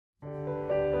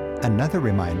Another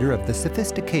reminder of the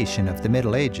sophistication of the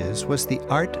Middle Ages was the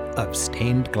art of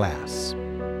stained glass.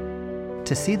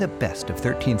 To see the best of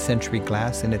 13th century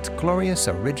glass in its glorious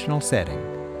original setting,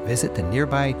 visit the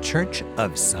nearby Church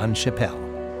of Sainte-Chapelle.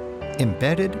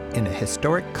 Embedded in a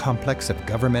historic complex of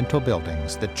governmental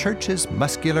buildings, the church's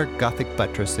muscular Gothic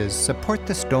buttresses support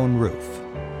the stone roof.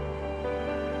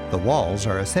 The walls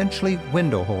are essentially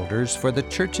window holders for the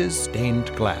church's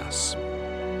stained glass.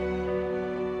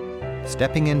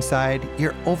 Stepping inside,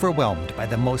 you're overwhelmed by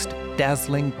the most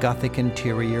dazzling Gothic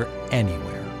interior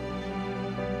anywhere.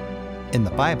 In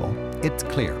the Bible, it's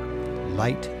clear,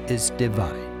 light is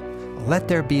divine. Let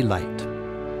there be light.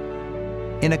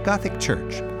 In a Gothic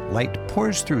church, light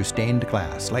pours through stained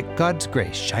glass like God's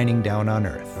grace shining down on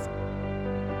earth.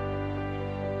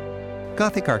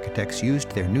 Gothic architects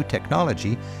used their new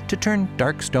technology to turn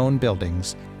dark stone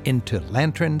buildings into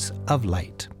lanterns of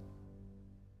light.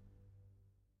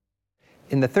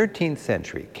 In the 13th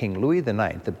century, King Louis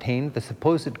IX obtained the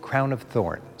supposed crown of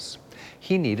thorns.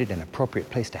 He needed an appropriate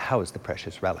place to house the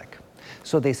precious relic.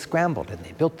 So they scrambled and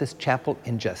they built this chapel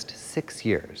in just 6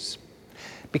 years.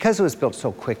 Because it was built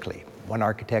so quickly, one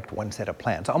architect, one set of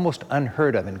plans, almost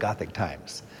unheard of in Gothic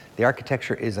times, the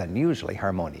architecture is unusually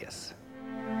harmonious.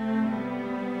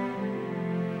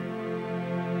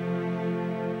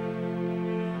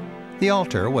 The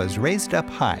altar was raised up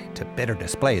high to better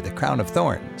display the crown of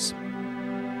thorns.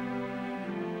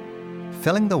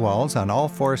 Filling the walls on all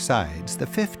 4 sides, the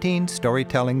 15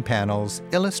 storytelling panels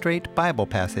illustrate Bible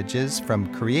passages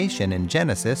from creation in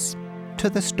Genesis to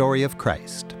the story of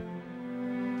Christ.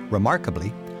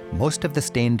 Remarkably, most of the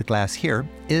stained glass here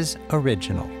is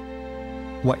original.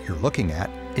 What you're looking at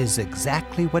is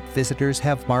exactly what visitors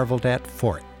have marveled at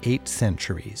for 8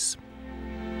 centuries.